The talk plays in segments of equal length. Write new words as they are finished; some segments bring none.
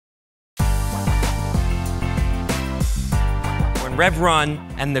Rev Run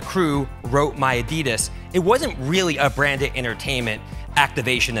and the crew wrote My Adidas, it wasn't really a branded entertainment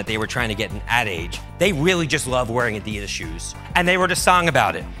activation that they were trying to get an ad age. They really just love wearing Adidas shoes. And they wrote a song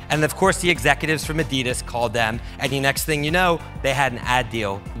about it. And of course the executives from Adidas called them, and the next thing you know, they had an ad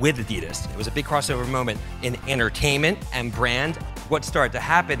deal with Adidas. It was a big crossover moment in entertainment and brand. What started to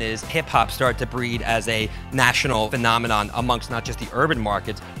happen is hip hop started to breed as a national phenomenon amongst not just the urban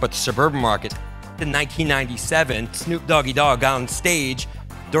markets, but the suburban markets. In 1997, Snoop Doggy Dogg got on stage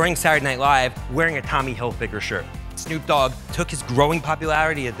during Saturday Night Live wearing a Tommy Hilfiger shirt. Snoop Dogg took his growing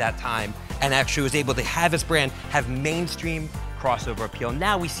popularity at that time and actually was able to have his brand have mainstream crossover appeal.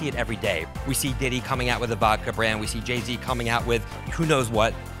 Now we see it every day. We see Diddy coming out with a vodka brand. We see Jay-Z coming out with who knows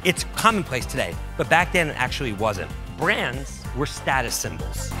what. It's commonplace today, but back then it actually wasn't. Brands were status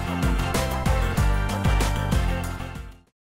symbols.